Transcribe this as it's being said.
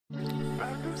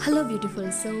Hello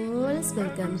beautiful souls,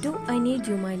 welcome to I Need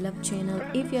You My Love channel.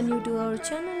 If you're new to our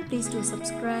channel, please do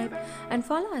subscribe and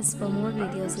follow us for more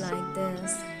videos like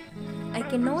this. I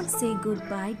cannot say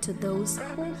goodbye to those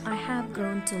whom I have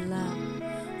grown to love,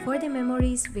 for the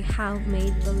memories we have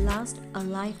made will last a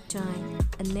lifetime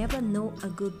and never know a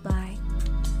goodbye.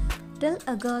 Tell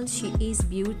a girl she is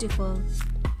beautiful,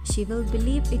 she will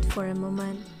believe it for a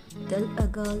moment. Tell a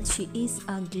girl she is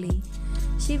ugly,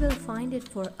 she will find it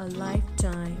for a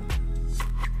lifetime.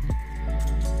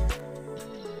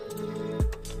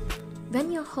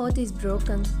 When your heart is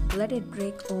broken, let it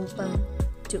break open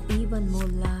to even more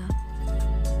love.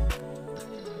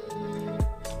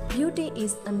 Beauty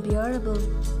is unbearable,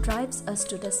 drives us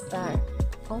to despair,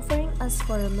 offering us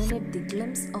for a minute the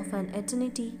glimpse of an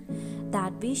eternity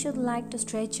that we should like to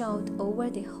stretch out over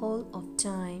the whole of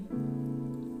time.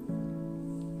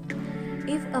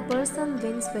 If a person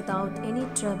wins without any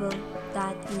trouble,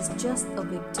 that is just a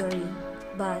victory.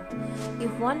 But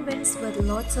if one wins with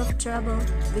lots of trouble,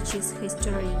 which is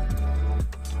history.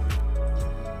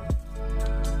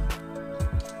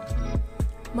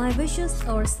 My wishes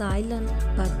are silent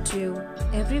but true.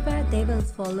 Everywhere they will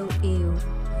follow you.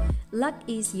 Luck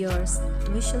is yours,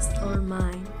 wishes are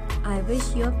mine. I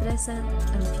wish your present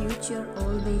and future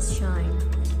always shine.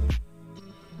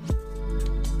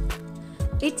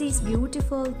 It is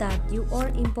beautiful that you are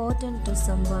important to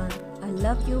someone. I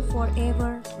love you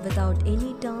forever without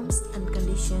any terms and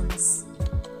conditions.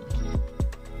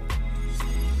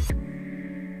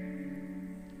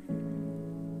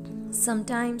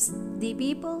 Sometimes the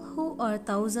people who are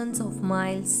thousands of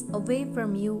miles away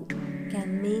from you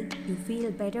can make you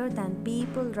feel better than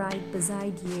people right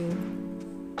beside you.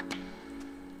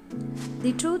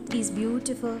 The truth is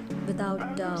beautiful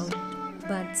without doubt,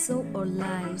 but so are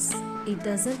lies. It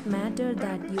doesn't matter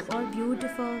that you are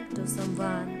beautiful to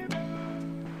someone.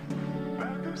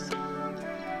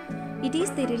 It is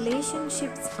the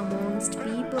relationships amongst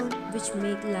people which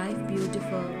make life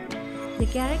beautiful. The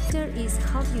character is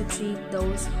how you treat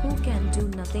those who can do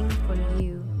nothing for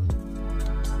you.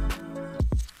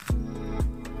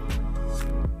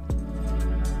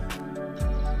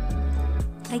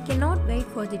 I cannot wait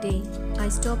for the day I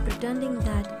stop pretending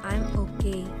that I'm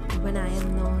okay when I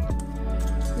am not.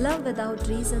 Love without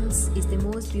reasons is the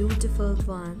most beautiful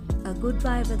one. A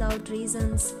goodbye without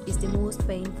reasons is the most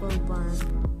painful one.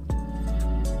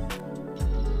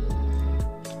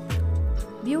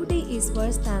 Beauty is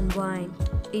worse than wine.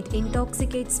 It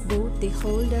intoxicates both the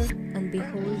holder and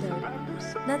beholder.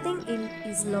 Nothing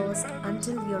is lost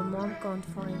until your mom can't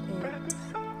find it.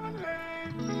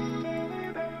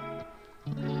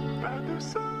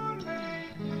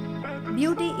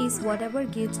 Beauty is whatever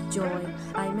gives joy.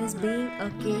 I miss being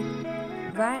a kid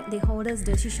where the hardest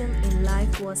decision in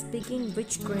life was picking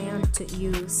which crayon to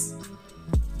use.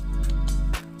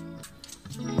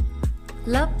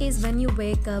 Love is when you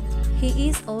wake up, he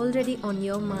is already on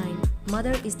your mind.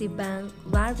 Mother is the bank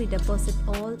where we deposit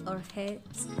all our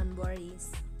heads and worries.